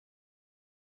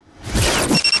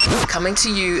coming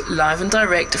to you live and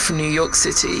direct from New York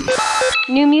City.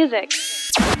 New music.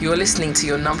 You're listening to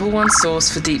your number one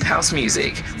source for deep house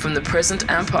music from the present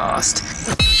and past.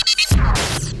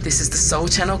 This is the Soul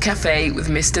Channel Cafe with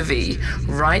Mr. V,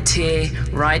 right here,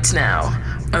 right now,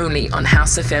 only on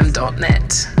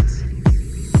housefm.net.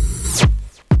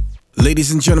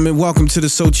 Ladies and gentlemen, welcome to the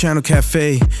Soul Channel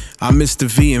Cafe. I'm Mr.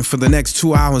 V, and for the next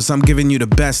 2 hours, I'm giving you the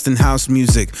best in house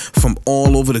music from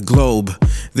all over the globe.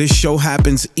 This show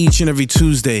happens each and every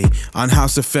Tuesday on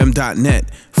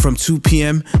housefm.net from 2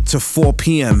 p.m. to 4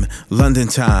 p.m. London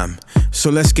time. So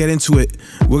let's get into it.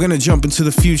 We're going to jump into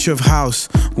the future of house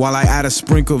while I add a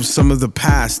sprinkle of some of the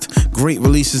past great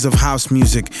releases of house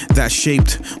music that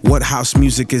shaped what house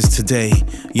music is today.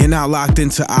 You're now locked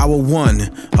into hour one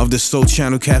of the Soul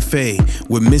Channel Cafe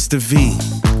with Mr. V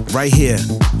right here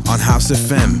on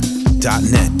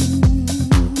housefm.net.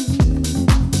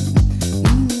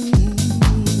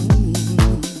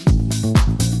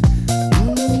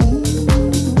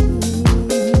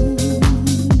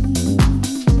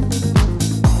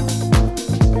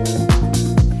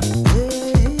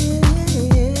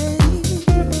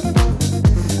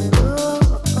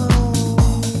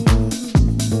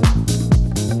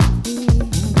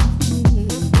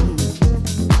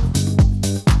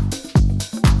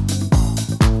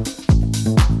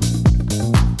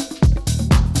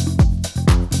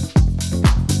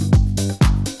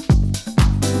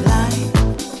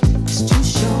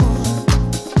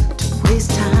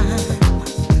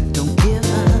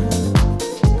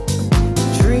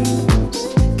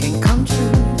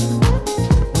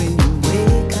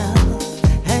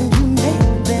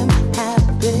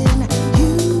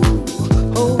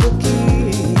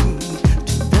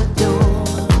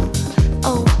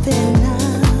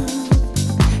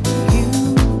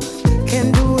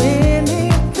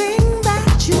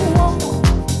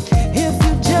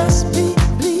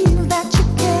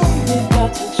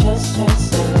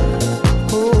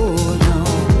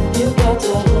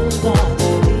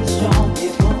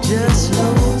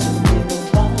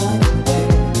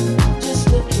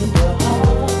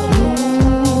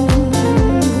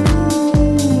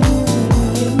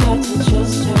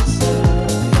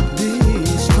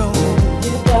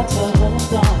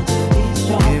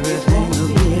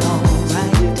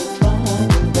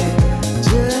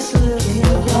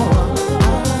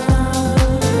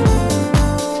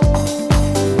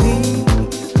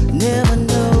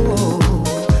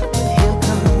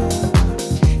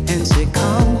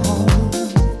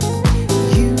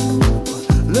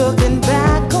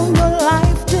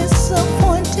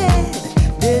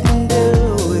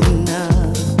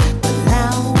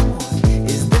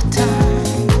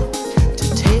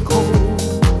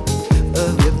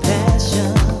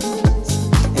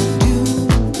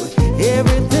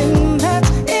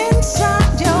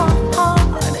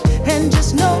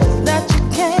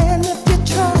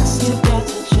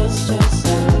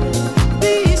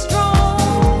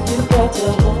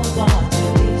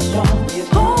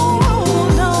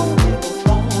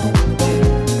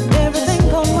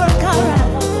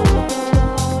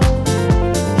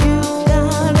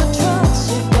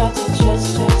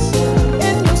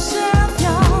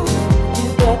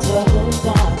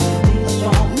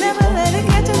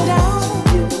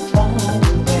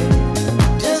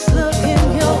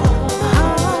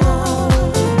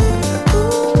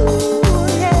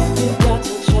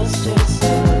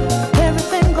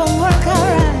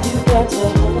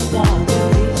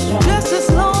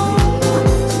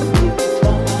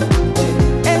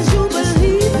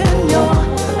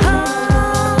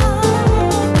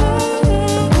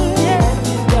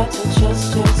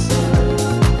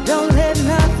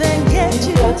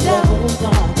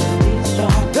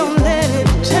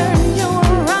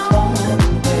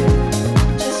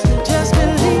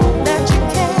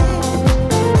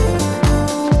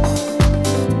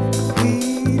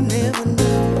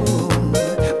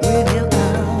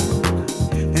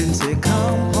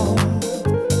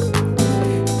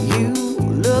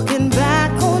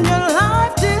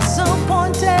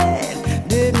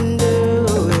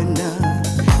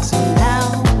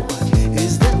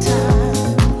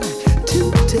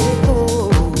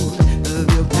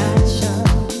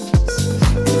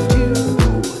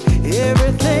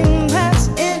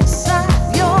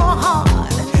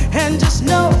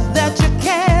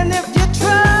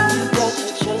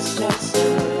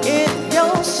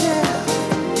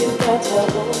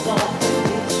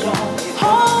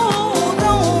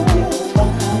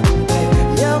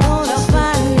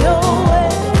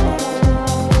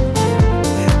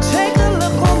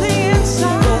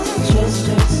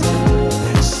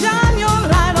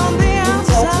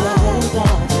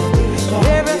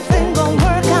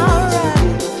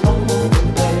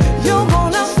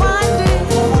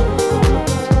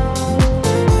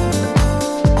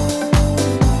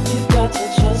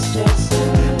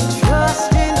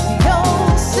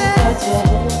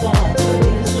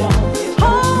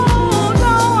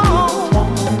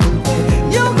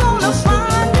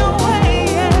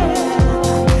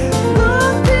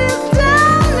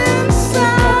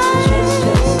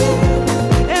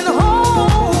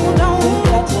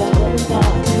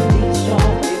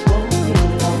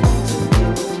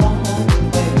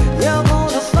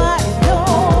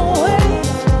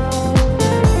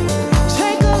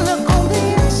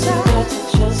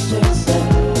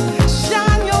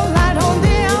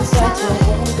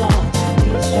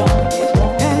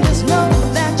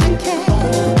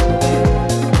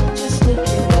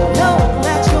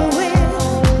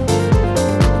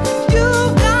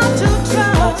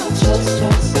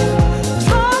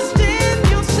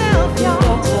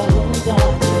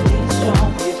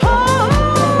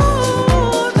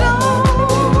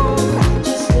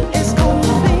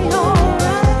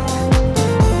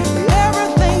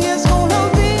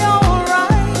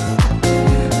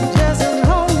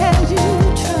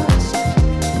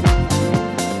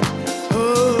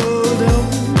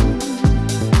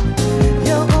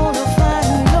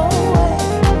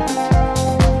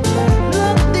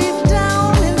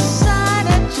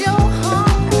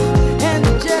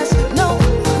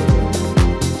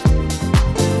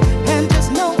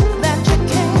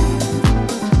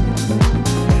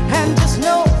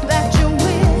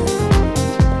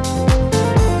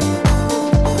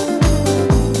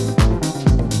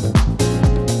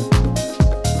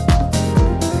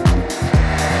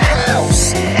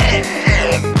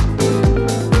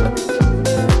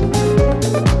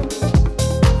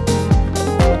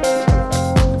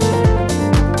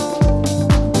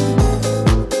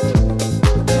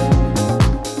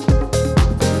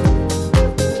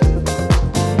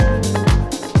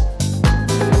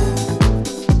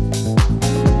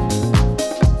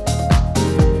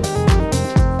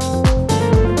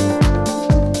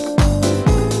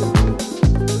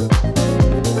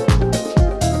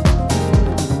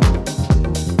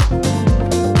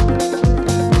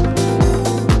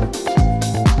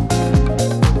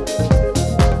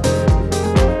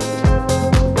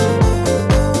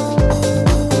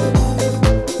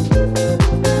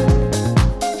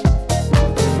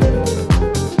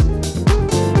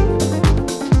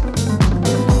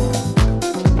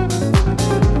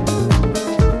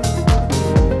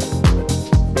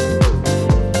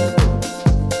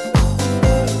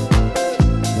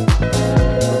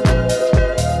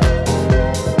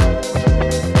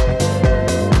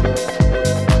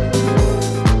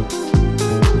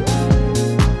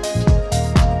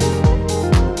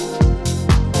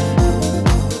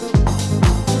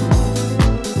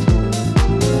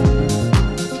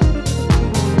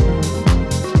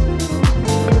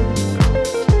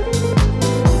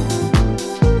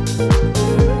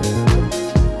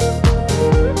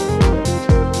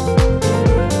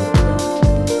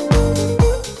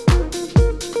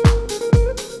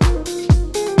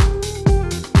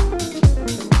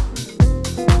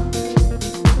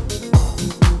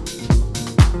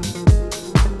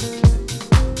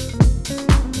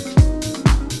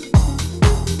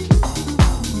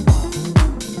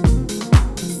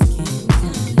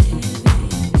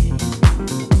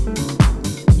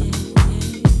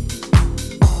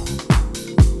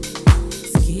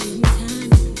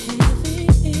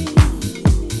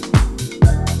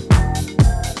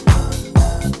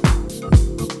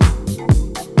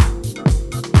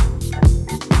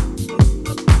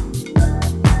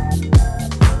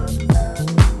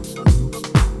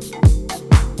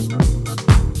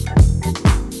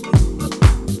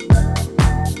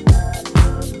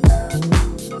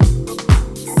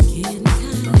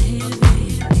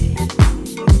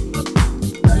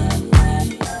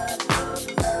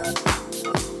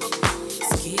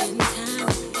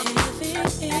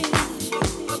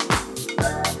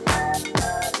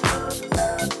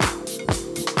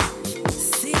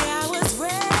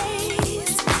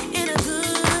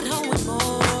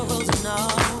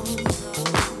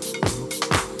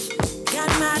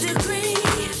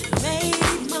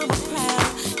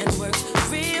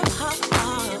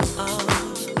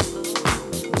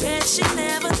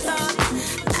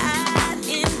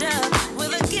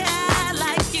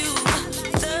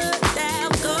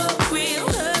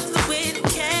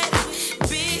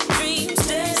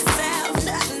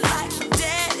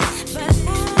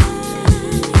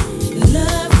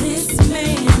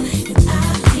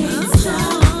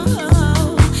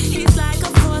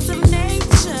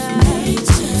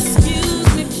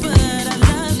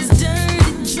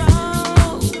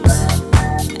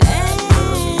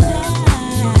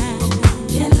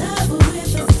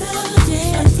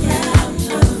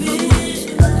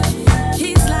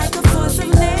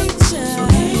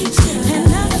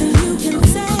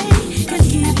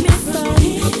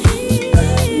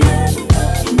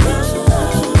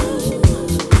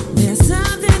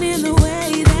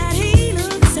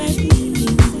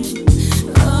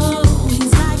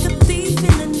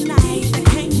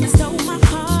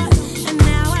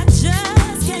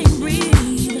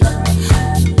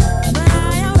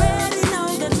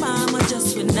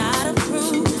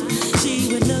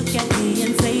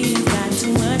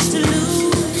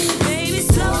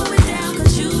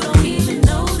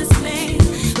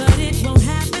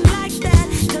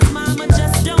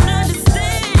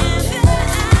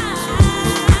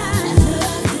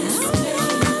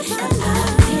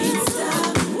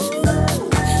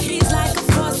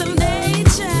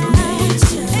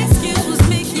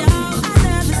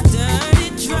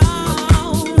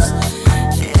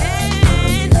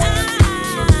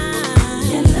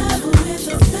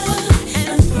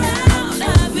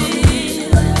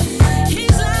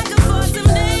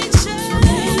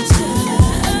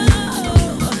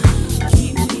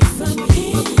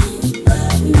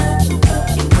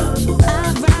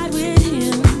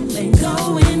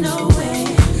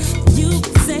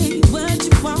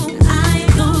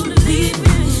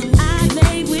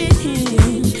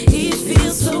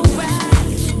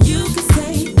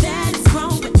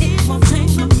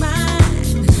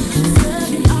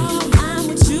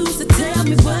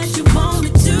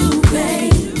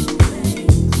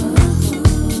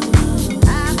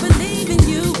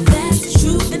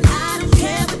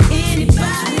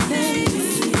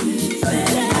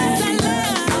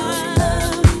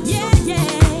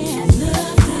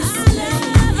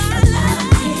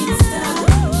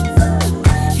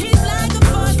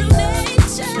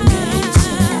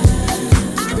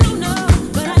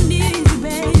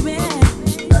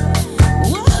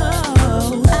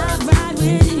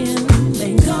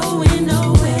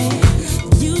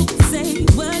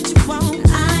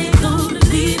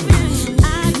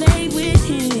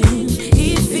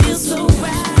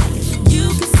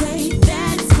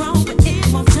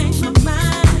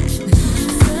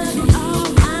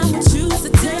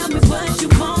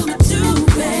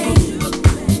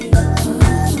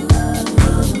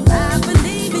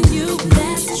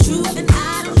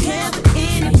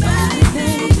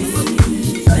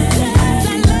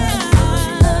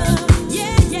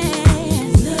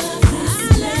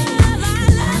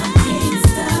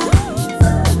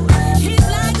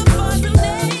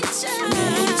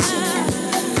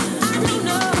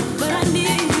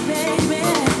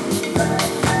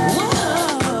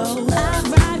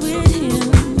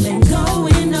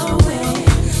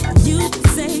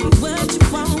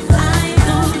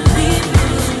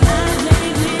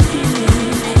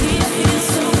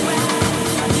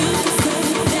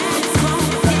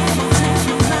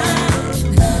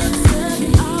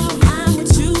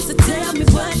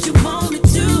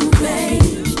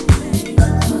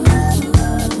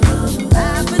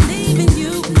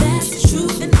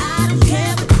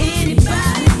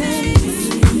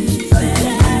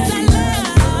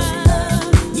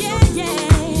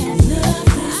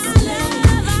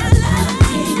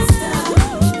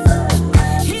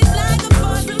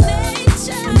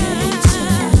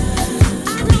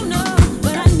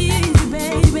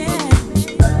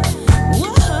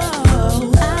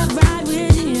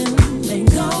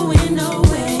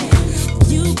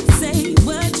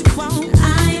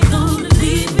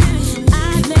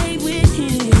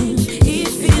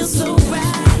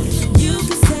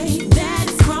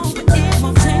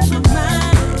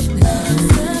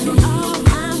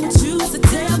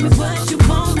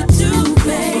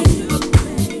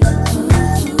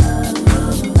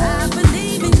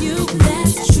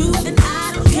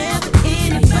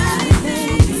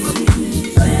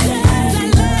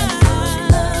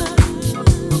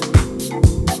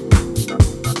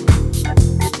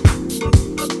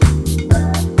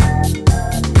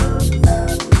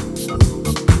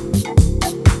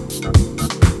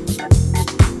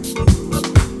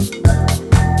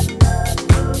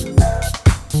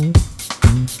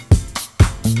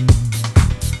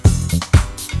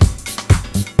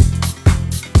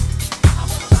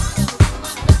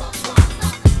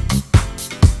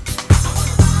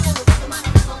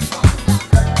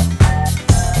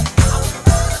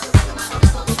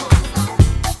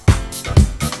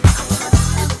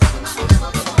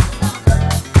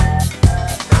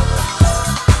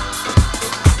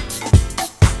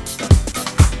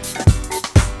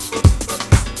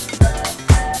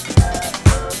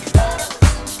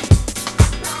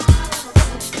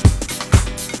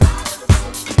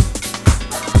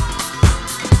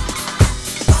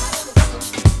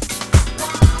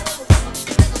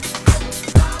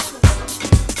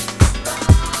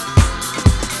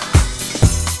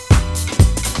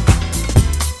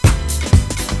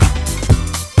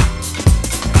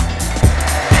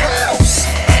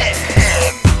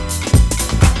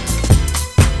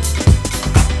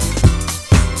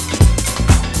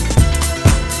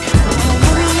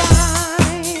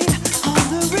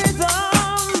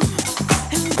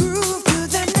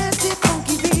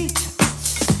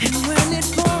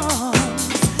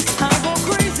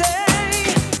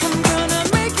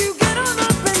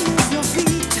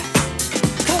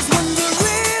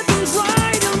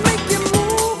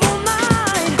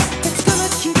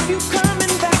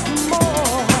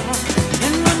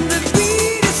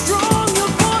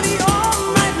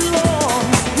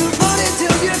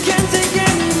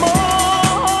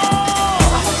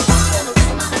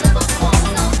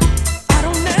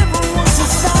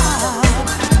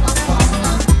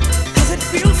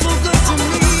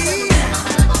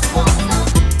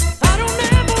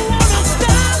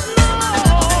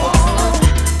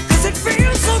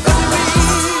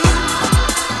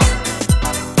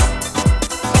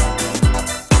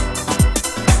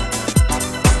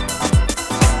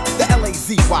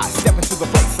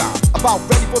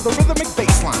 for the rhythmic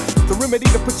bass line. The remedy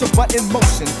to put your butt in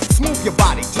motion. Smooth your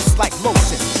body just like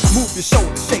lotion. Move your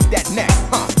shoulders, shake that neck,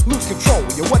 lose control,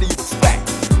 yo, what do you expect?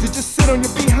 To just sit on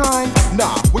your behind?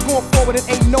 Nah, we're going forward and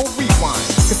ain't no rewind.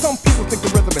 Cause some people think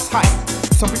the rhythm is hype.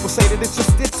 Some people say that it's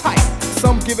just it tight.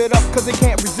 Some give it up cause they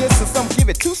can't resist. And some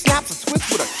give it 2 snaps, a twist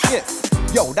with a kiss.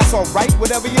 Yo, that's alright,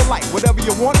 whatever you like, whatever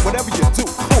you want, whatever you do,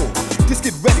 cool. Just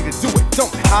get ready to do it,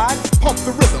 don't hide. Pump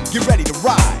the rhythm, get ready to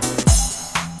ride.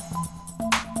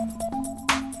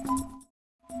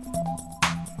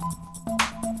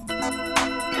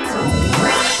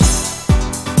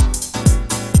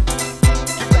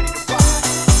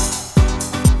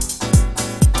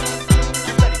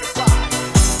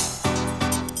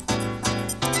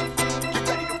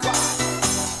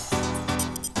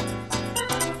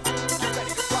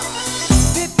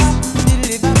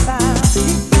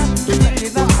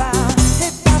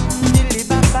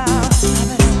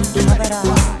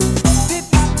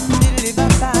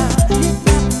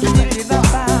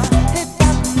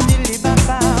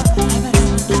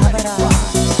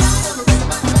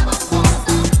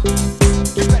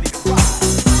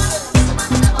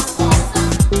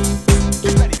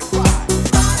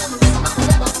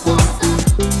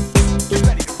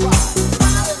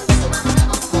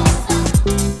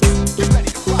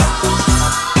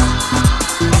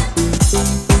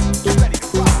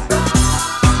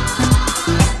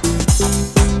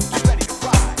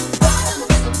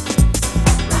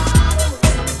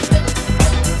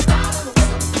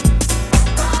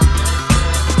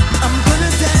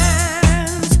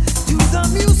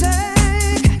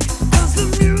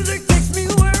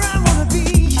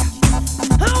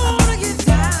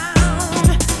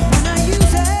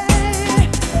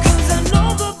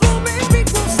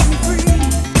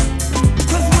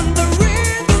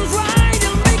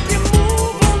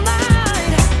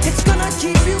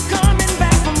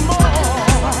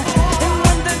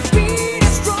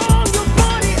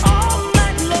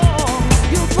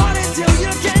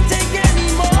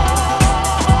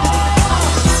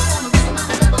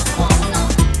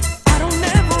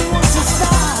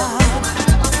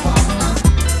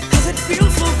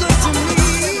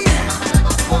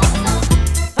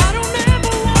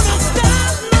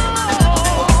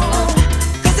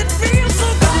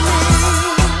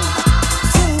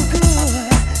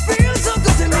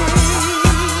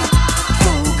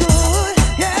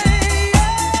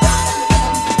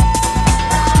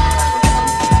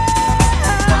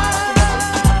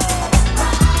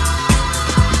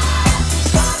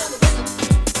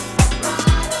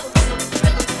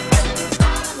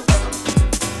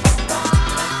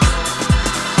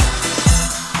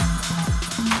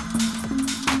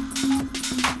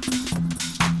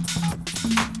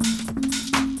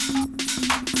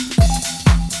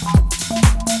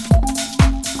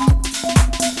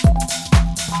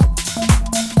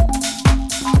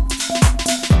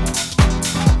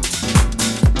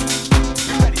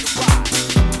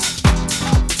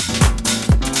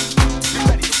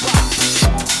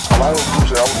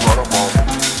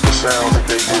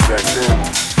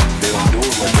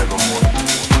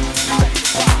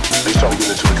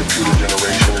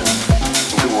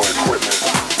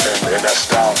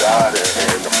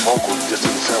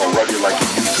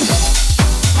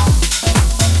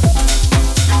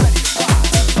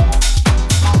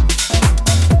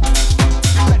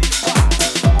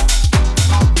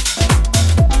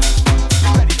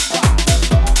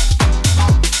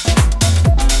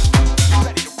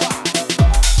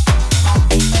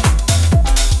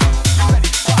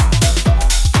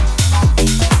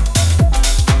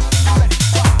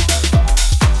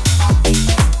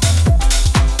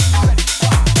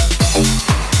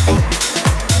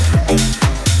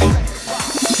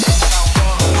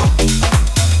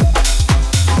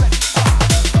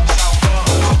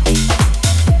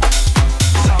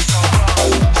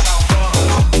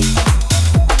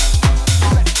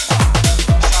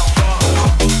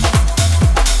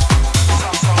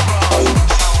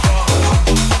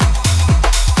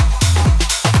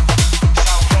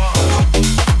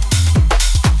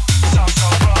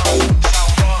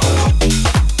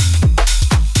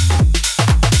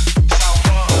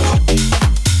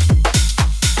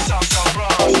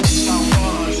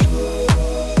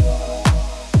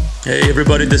 Hey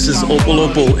everybody, this is Opal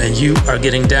Opal, and you are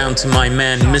getting down to my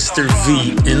man Mr. V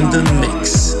in the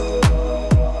mix.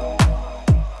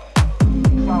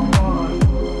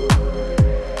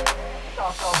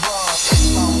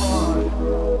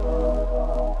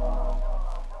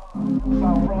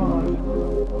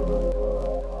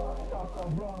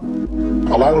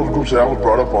 A lot of those groups that I was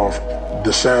brought up on,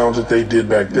 the sounds that they did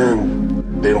back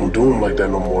then, they don't do them like that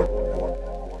no more.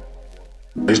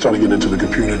 They started getting into the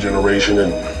computer generation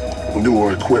and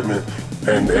newer equipment,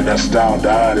 and that style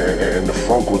died, and the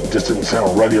funk just didn't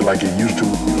sound rugged like it used to.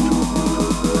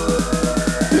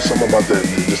 There's something about that,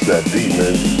 just that beat,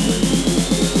 man.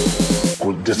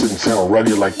 It just didn't sound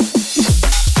rugged like.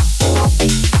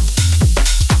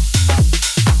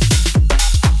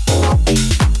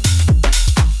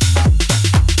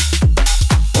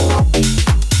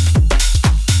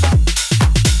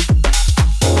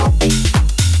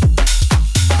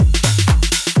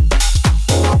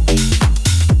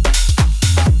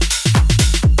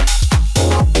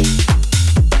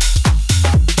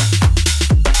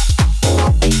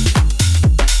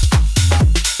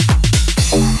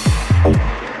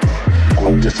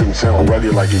 Just didn't sound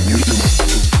rugged like it used to.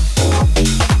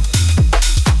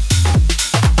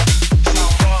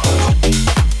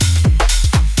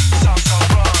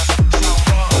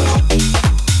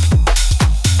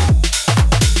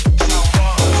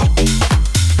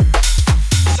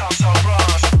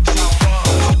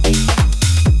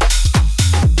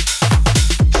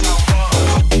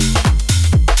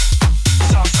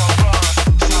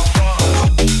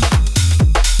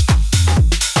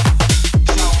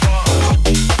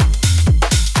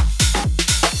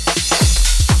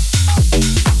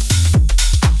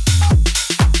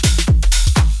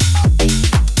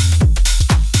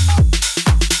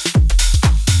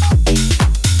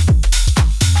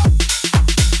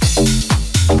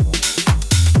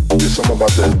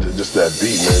 That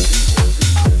beat, man.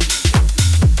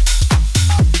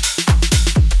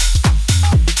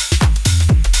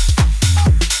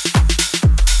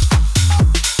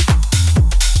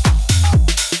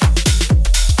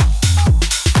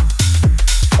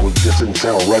 It just didn't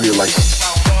sound rugged like.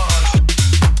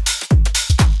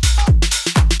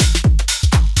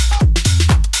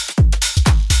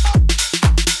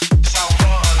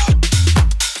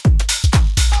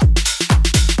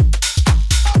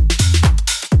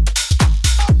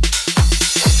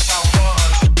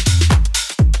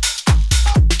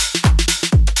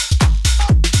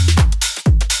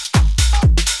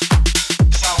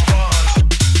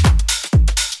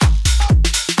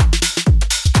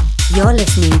 You're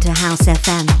listening to House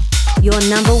FM, your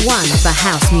number one for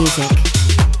house music.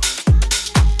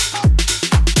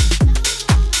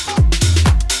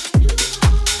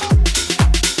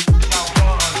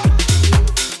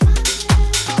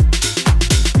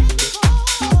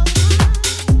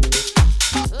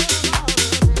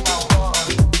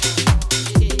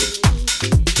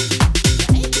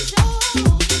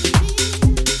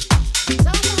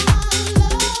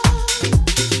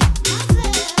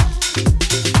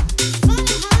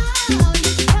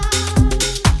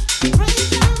 Break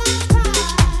down my pride.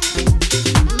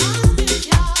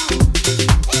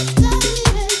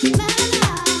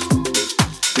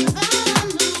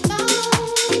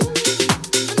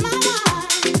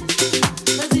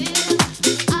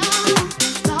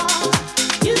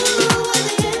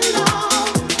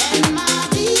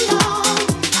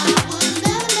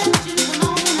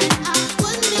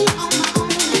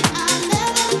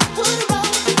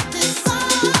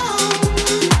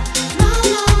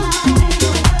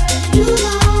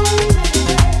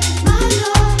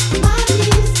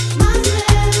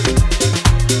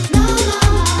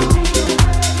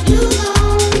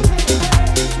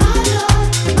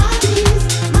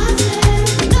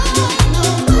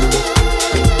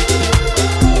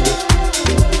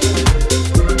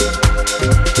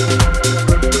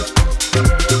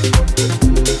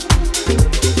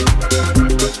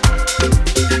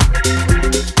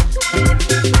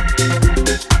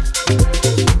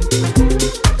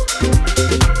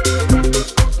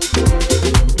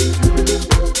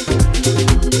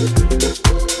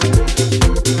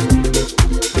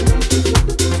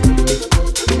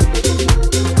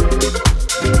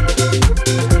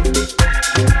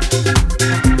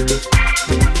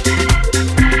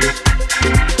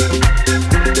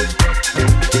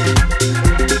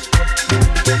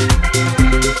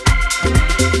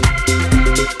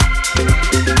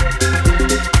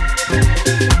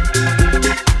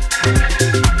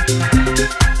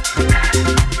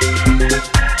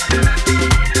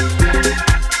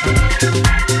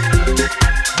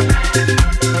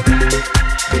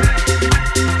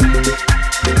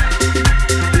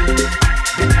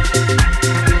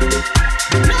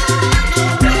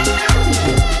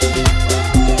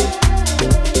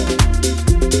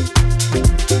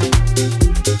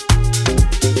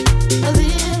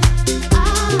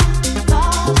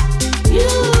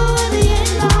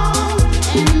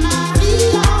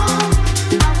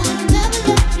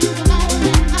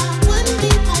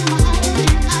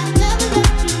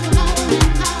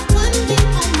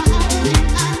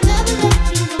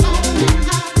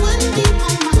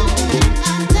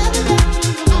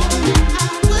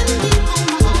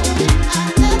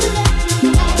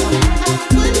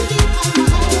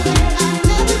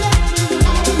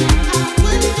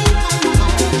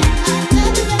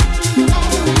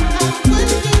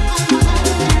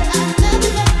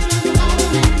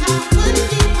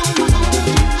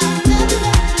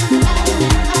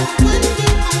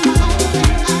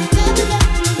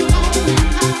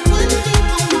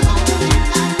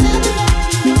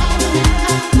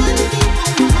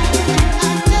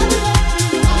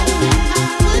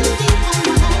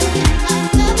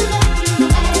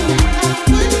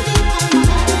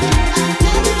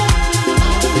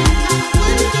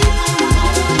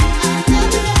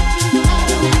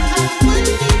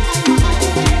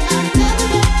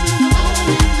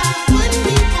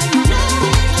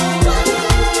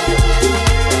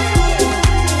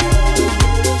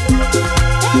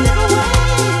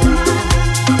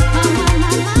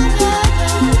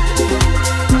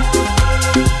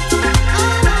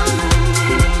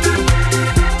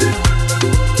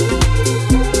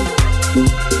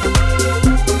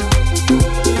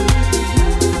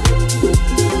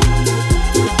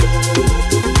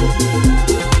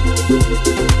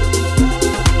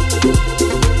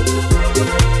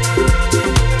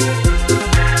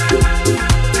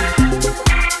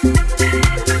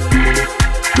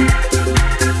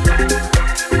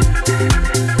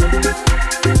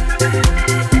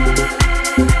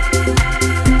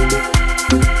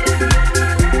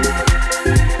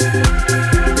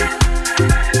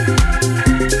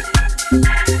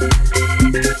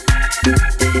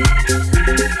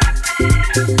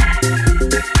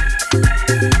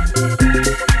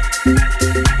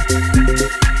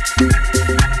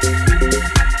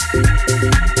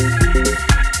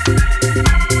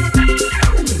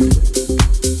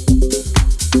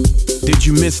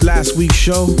 missed last week's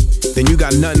show? Then you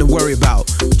got nothing to worry about.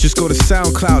 Just go to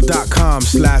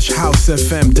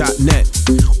soundcloud.com/housefm.net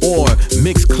or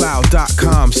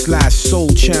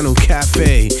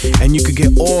mixcloud.com/soulchannelcafe, and you can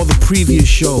get all the previous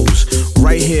shows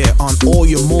right here on all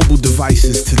your mobile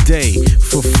devices today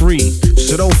for free.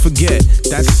 So don't forget,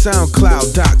 that's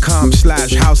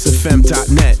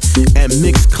soundcloud.com/housefm.net and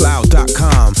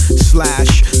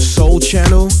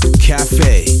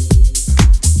mixcloud.com/soulchannelcafe.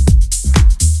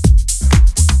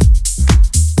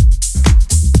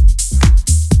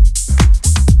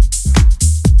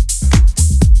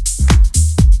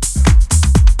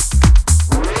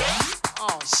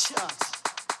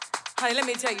 Honey, let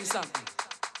me tell you something.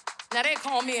 Now, they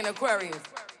call me an Aquarius.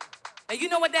 Now, you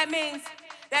know what that means?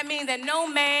 That means that no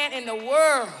man in the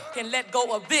world can let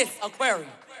go of this aquarium.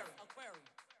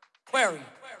 Aquarium.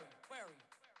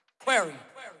 Aquarium.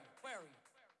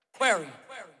 Aquarium.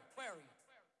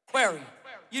 Aquarium.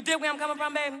 You dig where I'm coming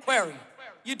from, baby? Aquarium.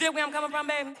 You dig where I'm coming from,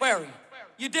 baby? Aquarium.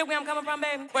 You dig where I'm coming from,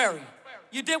 baby? Aquarium.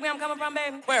 You dig where I'm coming from,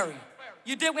 baby? Aquarium.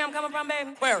 You dig where I'm coming from,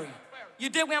 baby? Aquarium.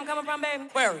 You dig where I'm coming from, baby?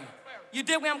 Aquarium. You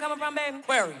dig where I'm coming from, baby?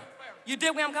 Aquarium. You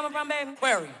dig where I'm coming from, baby? Aquarium. You dig where I'm coming from, baby? Aquarium. You dig where I'm coming from, baby? Aquarium. You dig where I'm coming from, baby? Aquarium. You dig where I'm coming from, baby? Aquarium. You dig where I'm coming from, baby? Aquarium. You dig where I'm You dig where I'm coming from,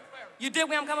 baby? Aquarium. You dig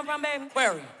where I'm coming from, baby?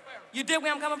 Aquarium. You dig where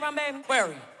I'm coming from, baby?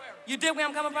 Aquarium. You dig where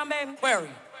I'm coming from, baby? Aquarium. You dig where I'm coming from, baby?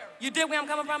 Aquarium. You dig where I'm coming from, baby? Aquarium. You dig where I'm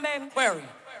coming from, baby?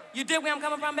 Aquarium. You dig where I'm coming from, baby? Aquarium. You dig where I'm coming from, baby? Aquarium. You dig where I'm coming from, baby? Aquarium. You dig where I'm coming from, baby? Aquarium. You dig where I'm coming from, baby? Aquarium. You dig where I'm coming from, baby? Aquarium. You dig where I'm coming from, baby? Aquarium. You dig where I'm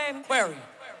coming from, baby? Aquarium.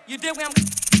 You dig where I'm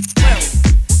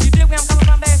You dig where I'm coming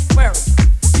from, baby? Aquarium.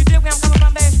 You dig where I'm coming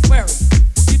from, baby? Aquarium.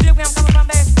 You dig where I'm coming from,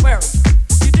 baby? Aquarium. You dig where I'm coming from, baby?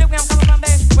 Aquarium. You dig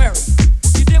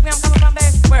where I'm coming from, baby? Aquarium. You dig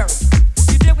where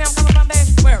I'm coming from, baby?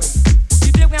 Aquarium. You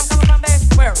dig where I'm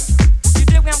coming from,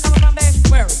 baby? Aquarium.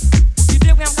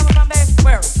 You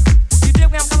dig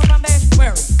where I'm coming from,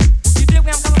 baby? Aquarium. You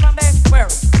dig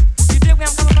where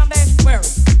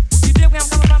I'm coming from, baby?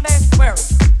 Aquarium. You dig where I'm coming from,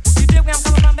 baby? Aquarium.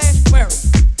 You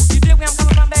dig where I'm coming from, baby? Aquarium. You dig where I'm coming from, baby? Aquarium. You dig where I'm coming from, baby? Aquarium. You dig where I'm coming from, baby?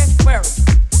 Aquarium.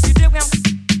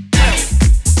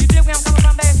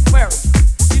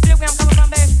 You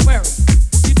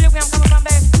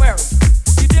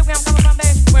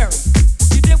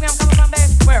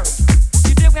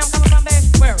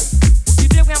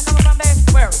dig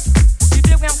where I'm coming from,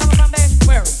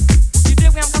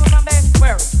 baby?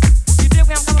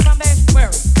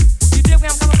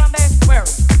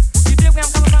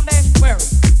 Aquarium. You dig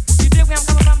where I'm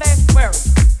coming from, baby? Aquarium. You dig where I'm coming from, baby? Aquarium.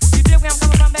 You dig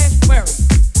where I'm coming from, baby? Aquarium. You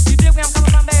dig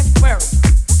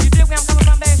where I'm coming from, baby? Aquarium. You dig where I'm coming from, baby? Aquarium. You dig where I'm coming from, baby? Aquarium. You dig where I'm coming from, baby? Aquarium.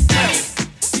 You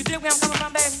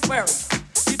dig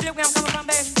where I'm coming from,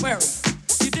 baby? Aquarium. You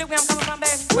dig where I'm coming from, baby?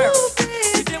 Aquarium. You dig where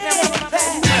I'm coming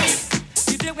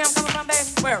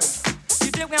from, baby? Aquarium. You dig where I'm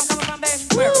coming from, baby? Aquarium. You dig where I'm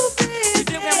coming from, baby? Aquarium.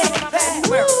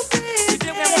 You dig where I'm coming from,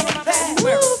 baby? Aquarium.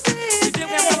 You dig where I'm coming from,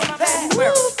 baby? Aquarium. You dig where I'm coming from,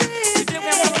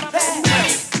 baby? Aquarium.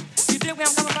 You dig where I'm coming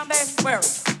from, baby? Aquarium. You dig where I'm coming from, baby? You dig where I'm coming from, baby? Aquarium. You dig where I'm coming from, baby? Aquarium. You dig where I'm coming from, baby? Aquarium. You dig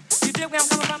where I'm coming from, baby? Aquarium. You dig where I'm coming from, baby? Aquarium. You dig where I'm coming from, baby? Aquarium. You dig where I'm coming Aquarium. You dig where I'm coming from, baby? Aquarium. You dig where I'm coming from, baby? Aquarium. You dig where I'm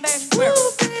coming from,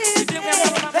 baby?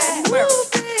 Aquarium. You dig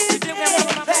where I'm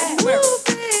coming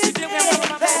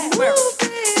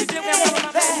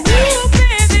from, baby? Aquarium. You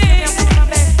dig where I'm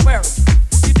coming from, baby? Aquarium.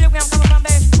 You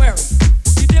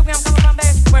dig where I'm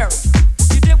coming from, baby? Aquarium.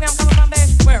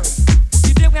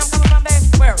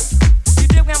 You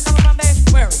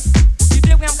dig where I'm coming from, baby? Aquarium. You dig where I'm coming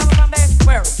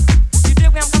from, baby?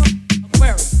 Aquarium.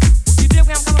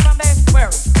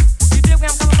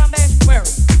 You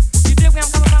dig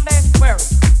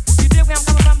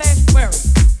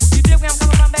where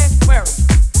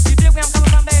I'm coming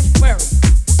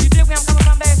from, baby? Aquarium. You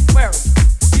dig where I'm coming from, baby?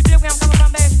 Aquarium. You dig where I'm coming from, baby? Aquarium. You dig where I'm coming from, baby? Aquarium. You dig where I'm coming from, baby? Aquarium. You dig where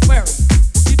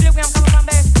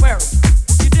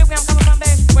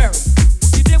I'm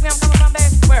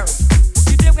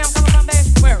coming from,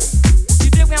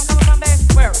 baby?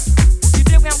 Aquarium. You dig where I'm coming from, baby? Aquarium. You dig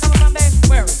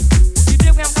where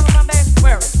I'm coming from,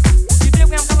 baby?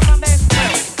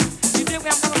 Aquarium. You dig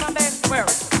where I'm coming from, baby?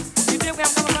 Aquarium. You dig where I'm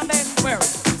coming from, baby?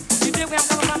 Aquarium. You dig where I'm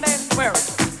coming from,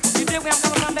 baby? Aquarium. You dig where I'm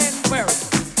coming from, baby? Aquarium.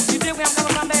 You dig where I'm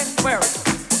coming from, baby? Aquarium.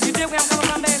 You dig where I'm coming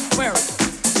from, baby? Aquarium.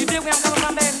 You dig where I'm coming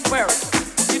from, baby? Aquarium.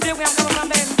 You dig where I'm coming from,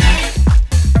 baby?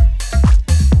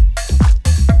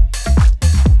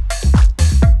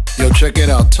 Yo, check it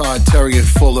out, Todd Terry in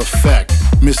full effect.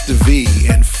 Mr. V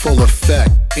in full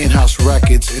effect. In-house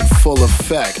records in full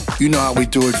effect. You know how we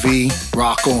do it, V.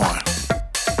 Rock on.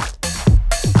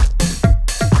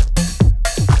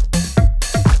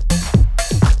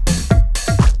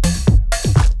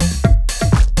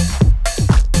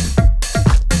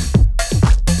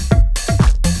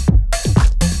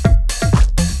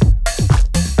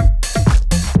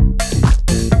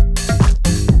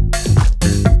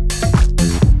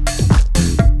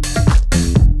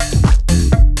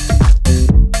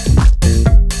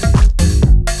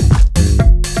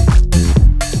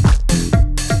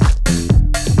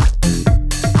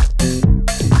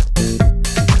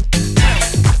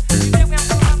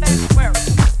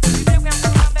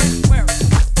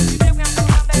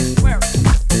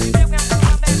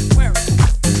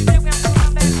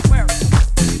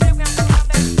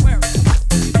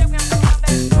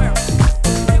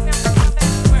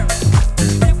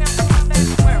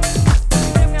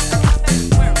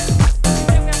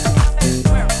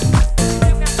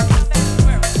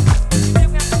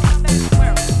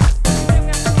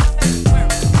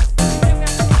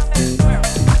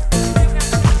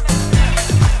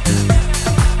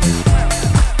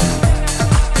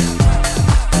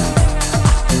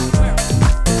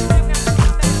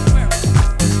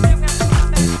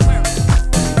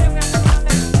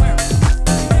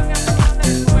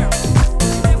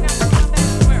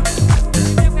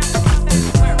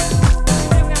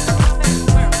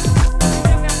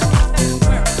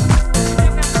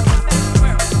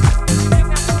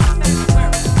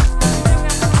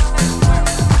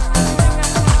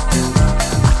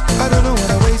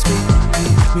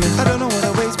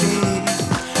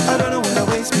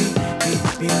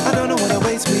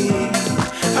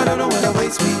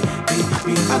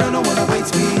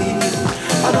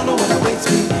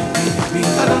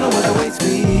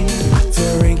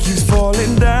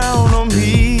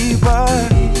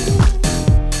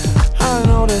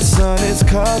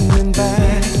 coming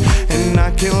back, and I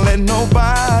can't let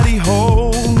nobody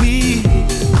hold me.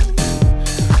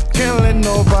 Can't let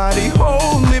nobody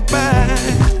hold me back.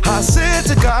 I said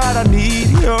to God, I need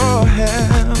your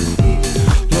help.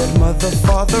 Lord, Mother,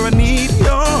 Father, I need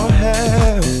your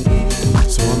help.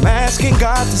 So I'm asking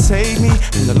God to save me,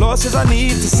 and the Lord says I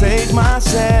need to save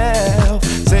myself.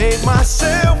 Save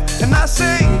myself, and I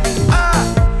say,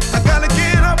 I gotta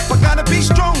get up, I gotta be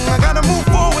strong, I gotta move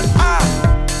forward.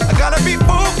 I gotta be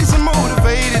focused and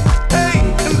motivated. Hey,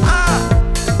 and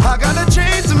I gotta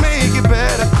change to make it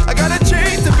better. I gotta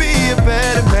change to be a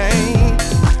better man,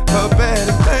 a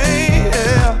better man.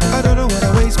 Yeah. I don't know what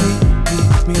awaits me.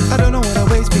 I don't know what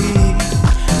awaits me.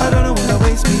 I don't know what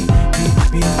awaits me.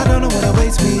 I don't know what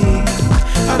awaits me.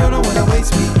 I don't know what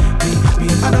awaits me.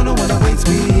 I don't know what awaits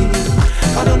me.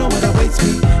 I don't know what awaits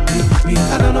me.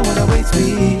 I don't know what awaits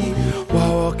me.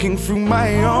 While walking through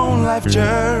my own life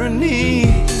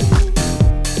journey,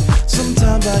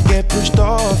 sometimes I get pushed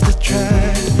off the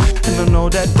track, and I know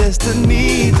that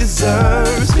destiny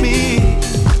deserves me.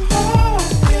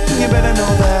 You better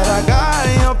know that I got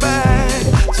your back.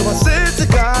 So I said to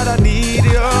God, I need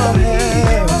your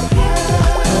help.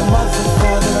 Oh, Mother,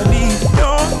 Father, I need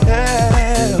your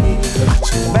help.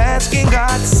 So I'm asking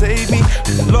God to save me.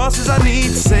 The Lord says I need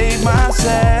to save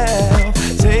myself.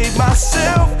 Save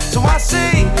myself. So I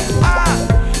say,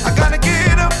 I gotta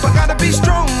get up, I gotta be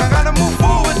strong, I gotta move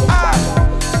forward. I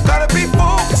gotta be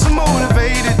focused and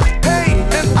motivated. Hey,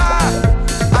 and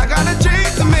I gotta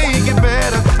change to make it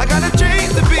better. I gotta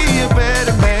change to be a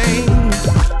better man,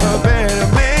 a better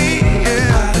man.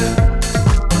 Yeah.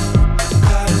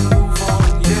 Gotta move on,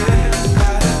 yeah.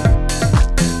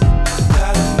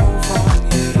 Gotta move on,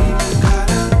 yeah.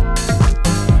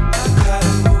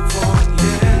 Gotta move on,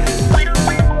 yeah.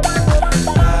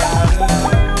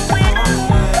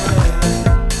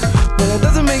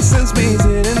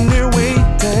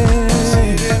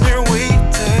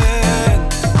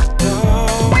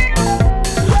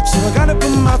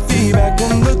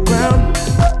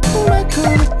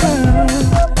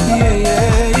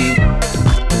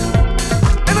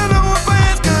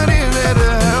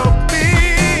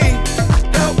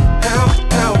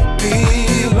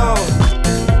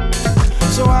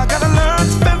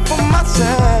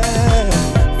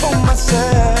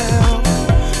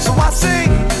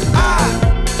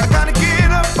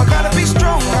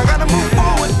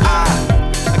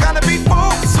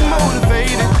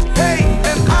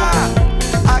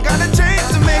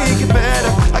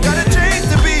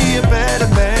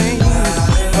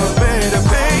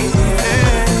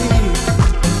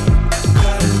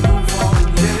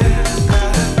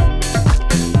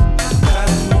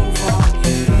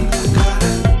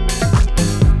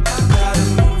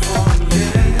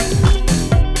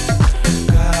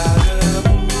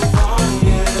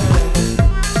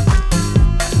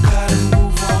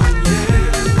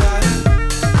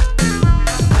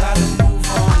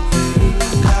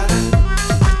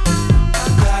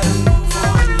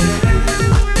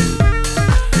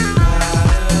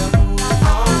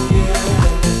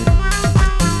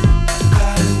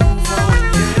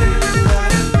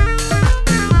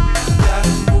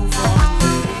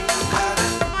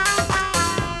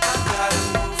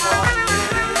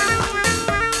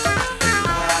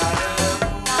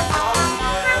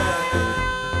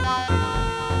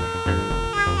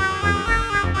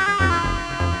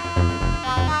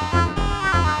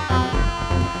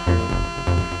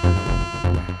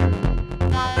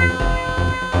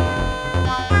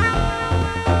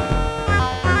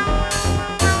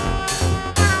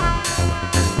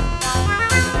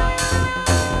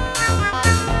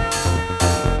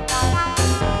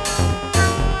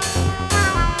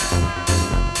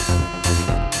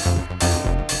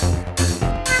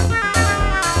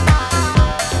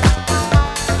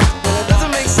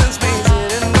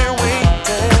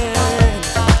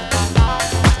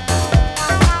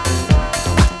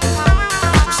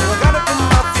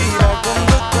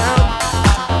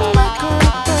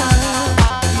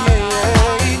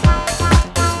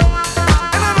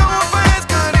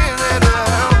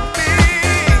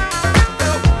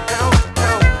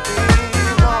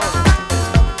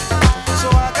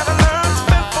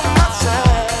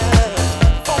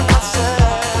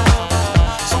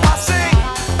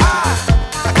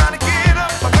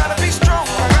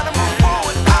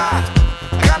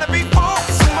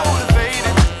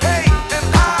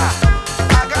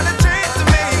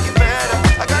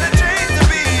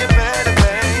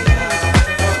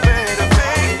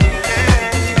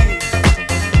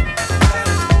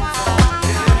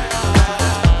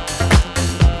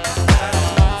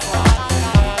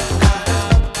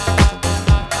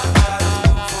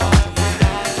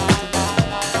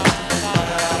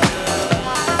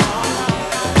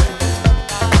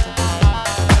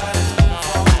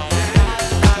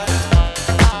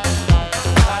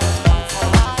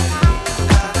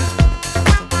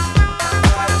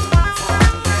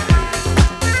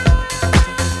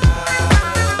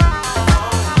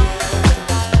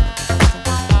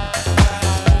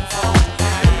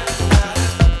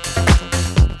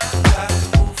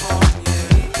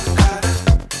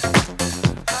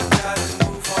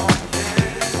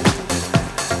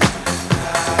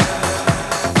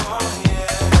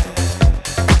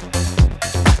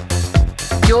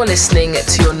 You're listening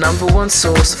to your number one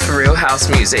source for real house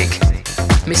music.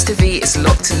 Mr. V is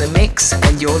locked in the mix,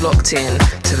 and you're locked in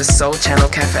to the Soul Channel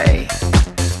Cafe.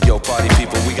 Yo, party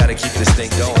people, we gotta keep this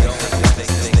thing going.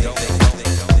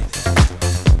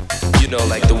 You know,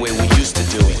 like the way we used to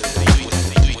do it.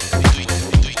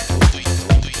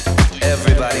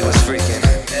 Everybody was freaking.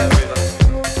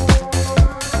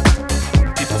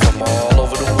 People from all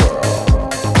over the world.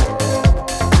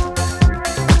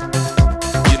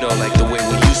 You know, like the way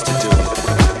we used to do it.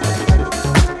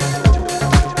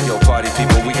 Yo, party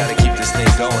people, we gotta keep this thing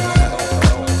going.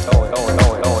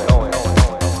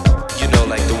 You know,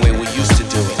 like the way we used to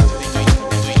do it.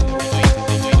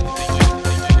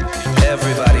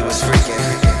 Everybody was freaking.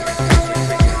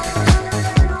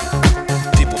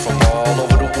 People from all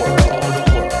over the world.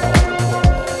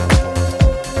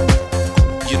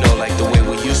 You know, like the way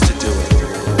we used to do it.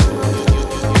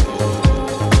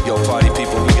 Yo, party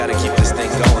people, we gotta keep this thing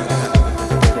going.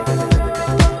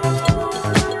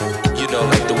 You know,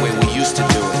 like the way we used to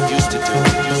do it.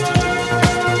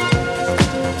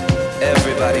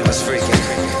 Everybody was freaking.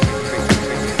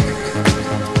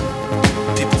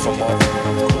 People from all.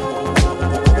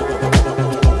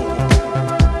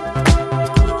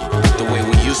 The way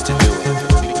we used to do it.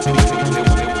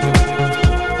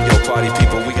 Yo, party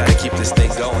people, we gotta keep this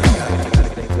thing going.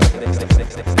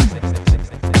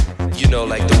 You know,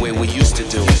 like the way we used to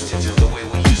do it.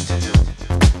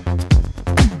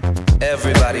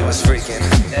 Everybody was freaking.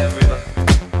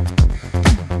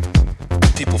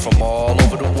 People from all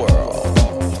over the world.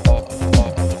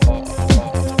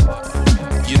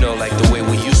 You know, like the way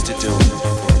we used to do it.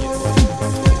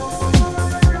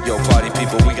 Yo, party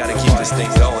people, we gotta keep this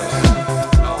thing going.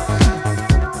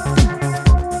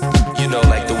 You know,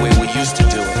 like the way we used to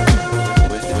do it.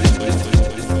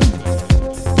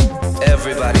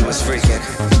 Everybody was freaking.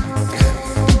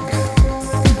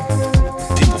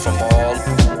 People from all.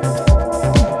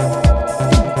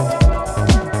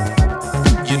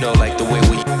 You know, like the way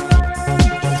we.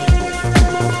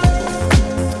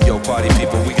 Yo, party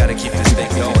people, we gotta keep this thing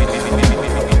going.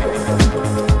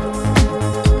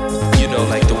 You know,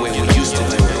 like the way we used to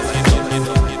do it.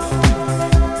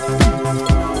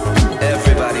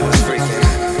 Everybody was freaking.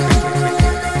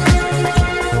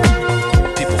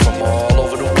 People from all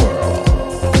over the world.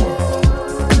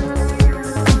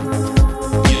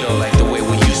 You know, like the way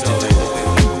we used to do it.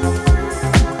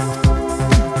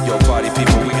 Yo, party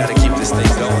people, we gotta keep this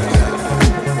thing going.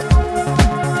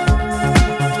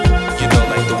 You know,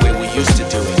 like the way we used to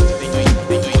do it.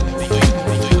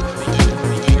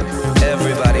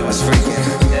 Everybody was freaking.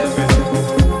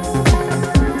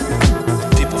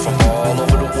 People from all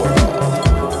over the world.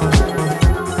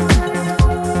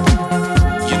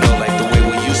 You know, like the way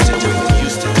we used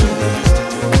to do it.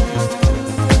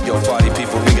 Yo, party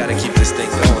people, we gotta keep this thing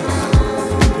going.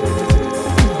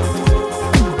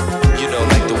 You know,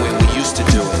 like the way we used to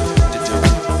do it.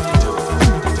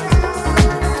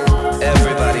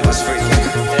 Everybody was freaking.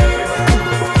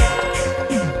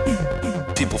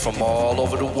 People from all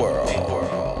over the world.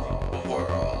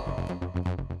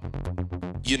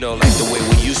 You know, like the way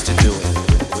we used to do it.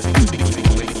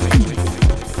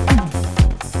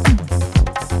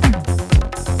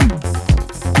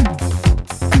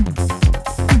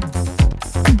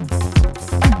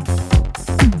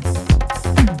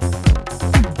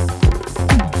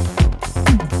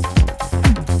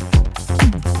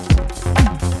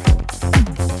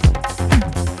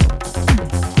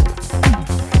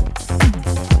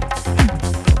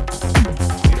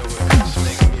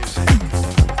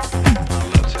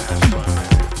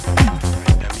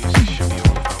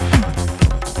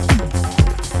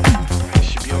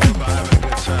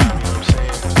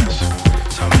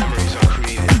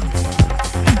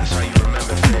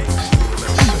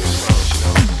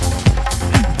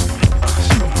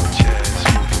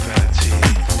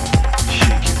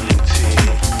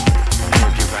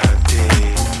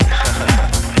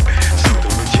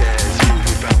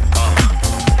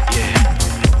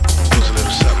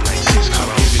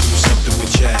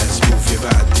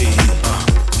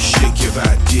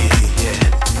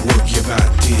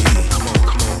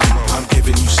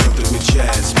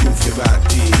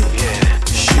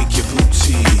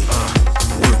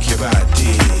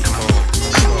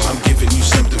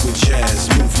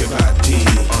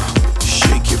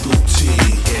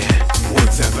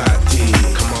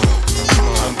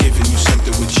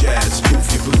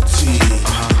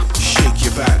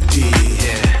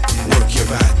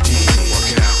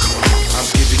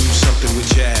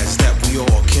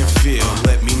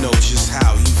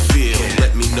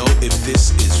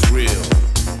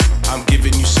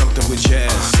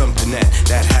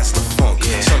 that has the funk,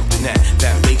 something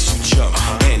that makes you jump,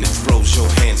 and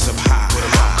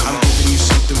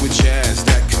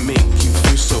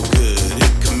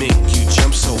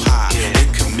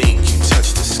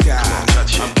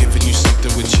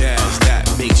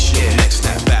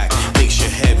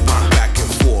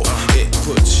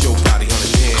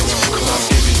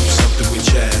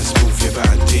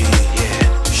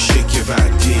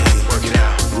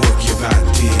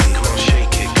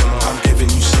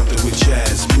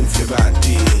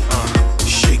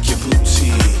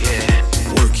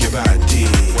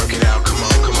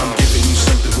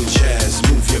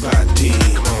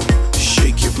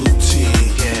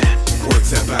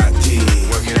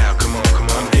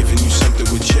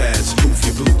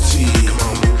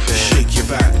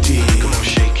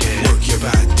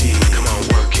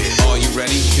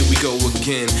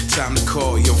Time to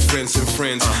call your friends and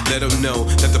friends. Let them know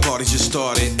that the party just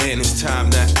started and it's time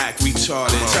to act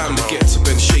retarded. Time to get up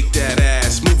and shake that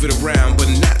ass. Move it around, but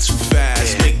not too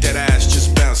fast. Make that ass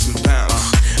just bounce and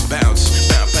bounce. Bounce,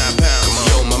 bounce, bounce, bounce.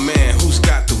 Yo, my man, who's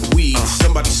got the weed?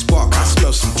 Somebody spark, I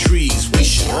smell some trees. We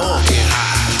should all get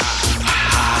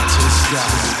high to the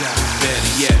sky.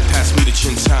 Better yet, pass me the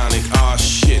gin tonic. Aw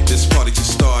shit, this party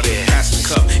just started. Pass the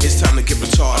cup, it's time to get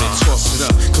retarded. Toss it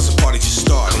up, cause the party just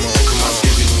started. Come on,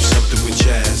 giving you something with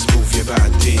jazz. Move your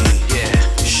body,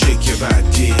 shake your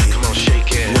body. Come on, shake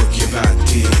it. Work your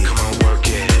body. Come on, work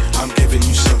it. I'm giving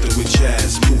you something with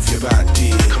jazz. Move your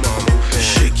body. Come on, move it.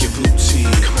 Shake your booty.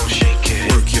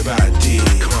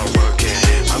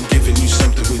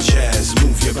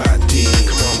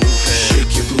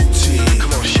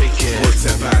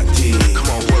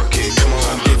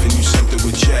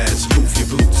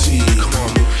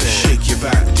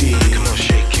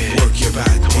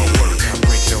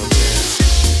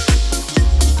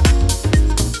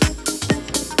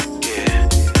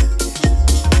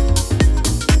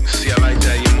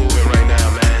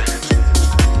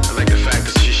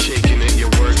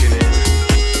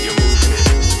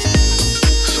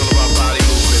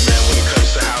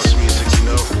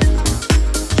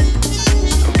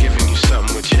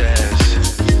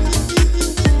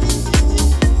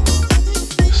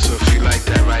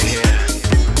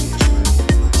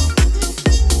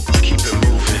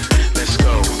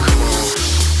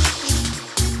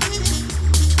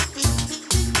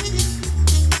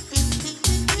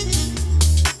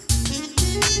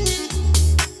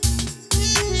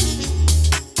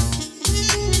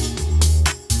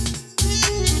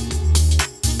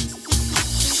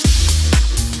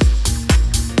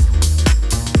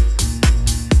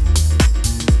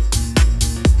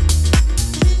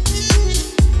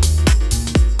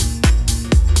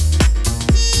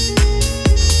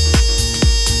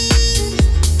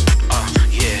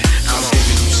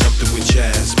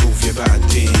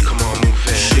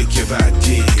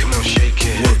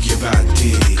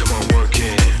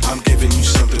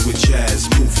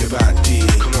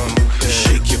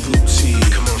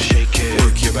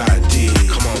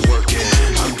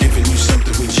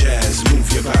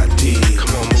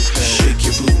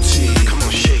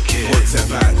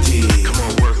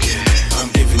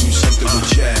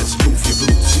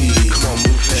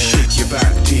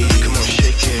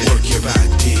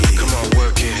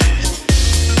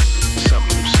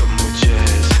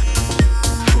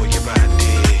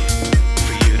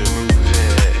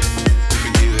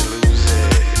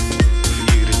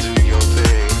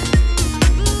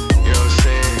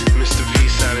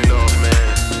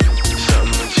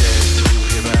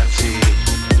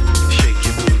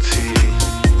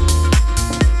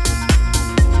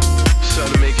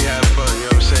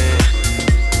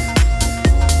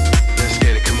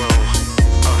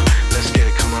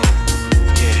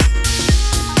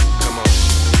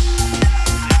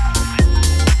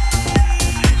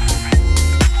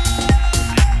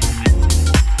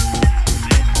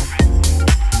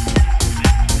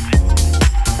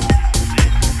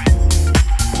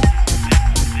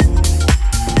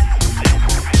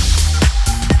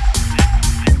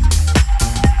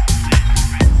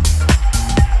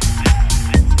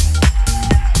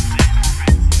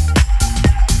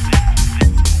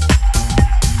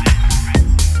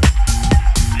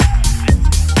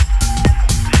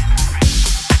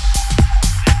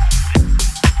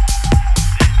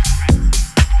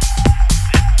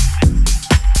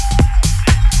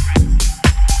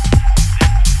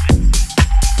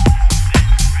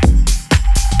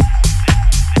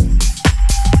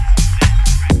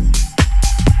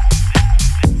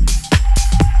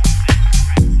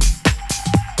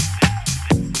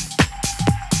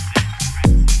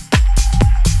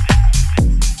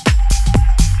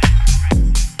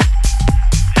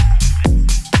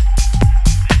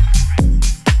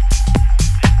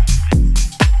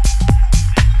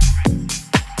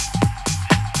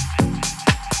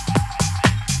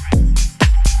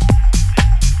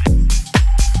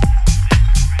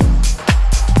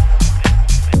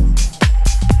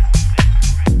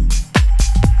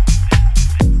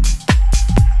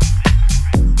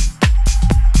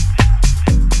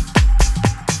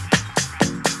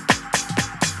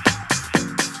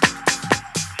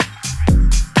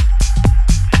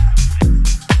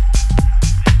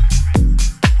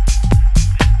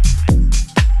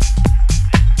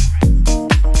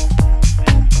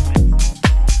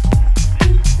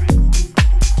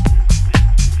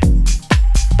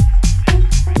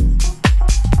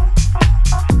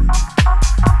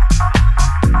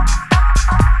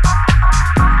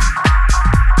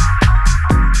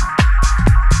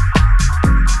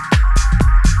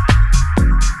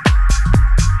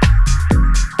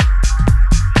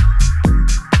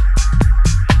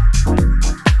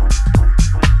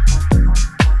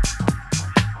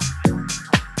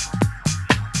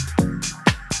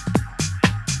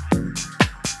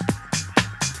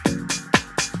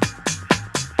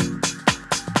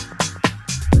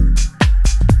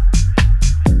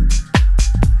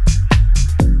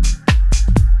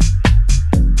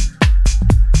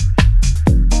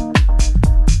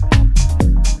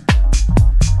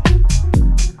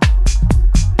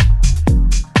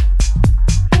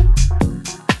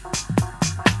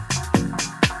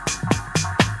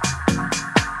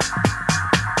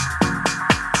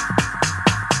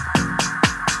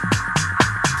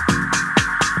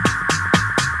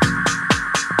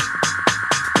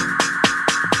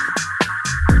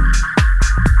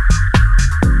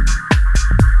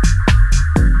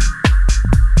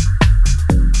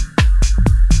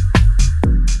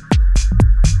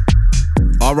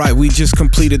 All right, we just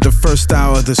completed the first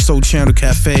hour of the Soul Channel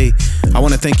Cafe. I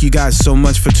want to thank you guys so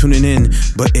much for tuning in,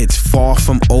 but it's far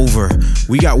from over.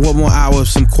 We got one more hour of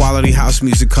some quality house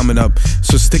music coming up,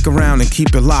 so stick around and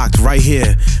keep it locked right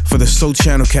here for the Soul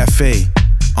Channel Cafe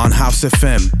on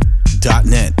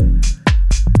housefm.net.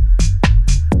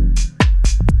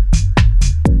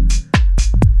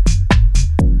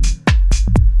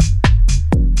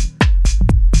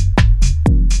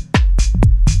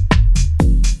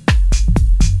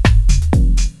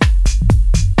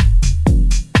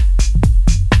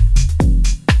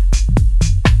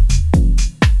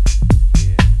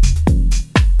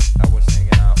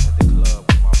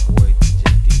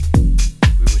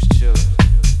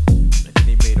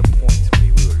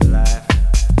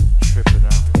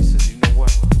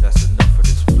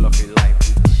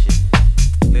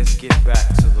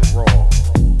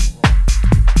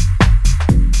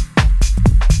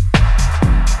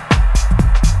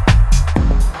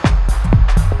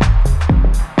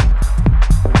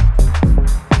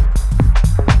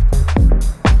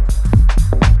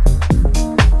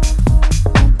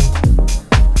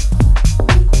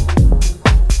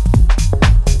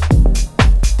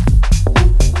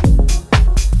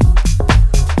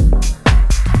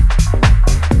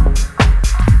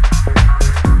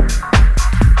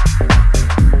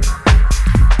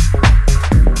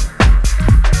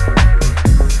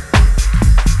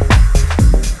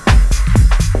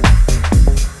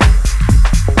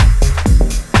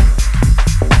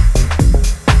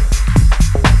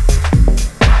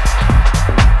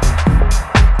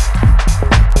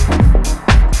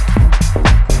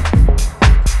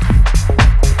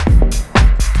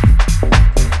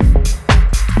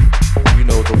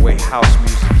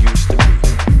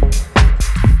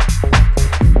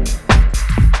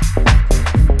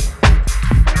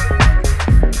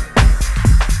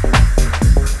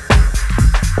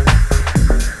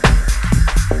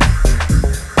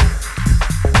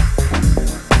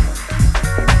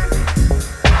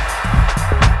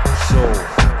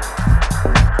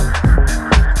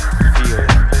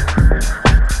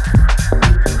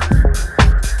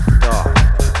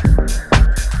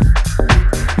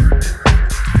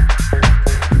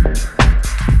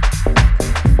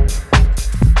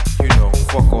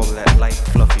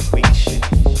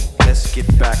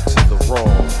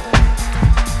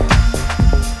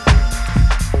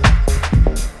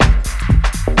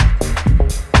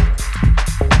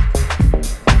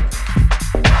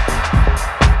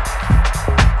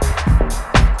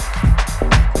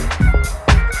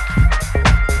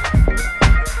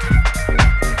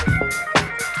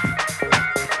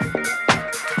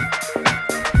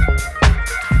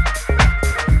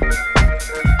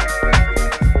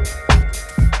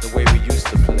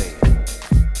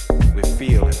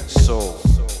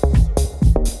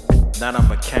 Not a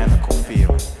mechanical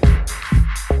feeling.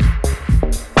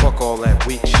 Fuck all that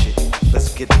weak shit.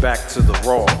 Let's get back to the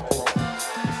raw.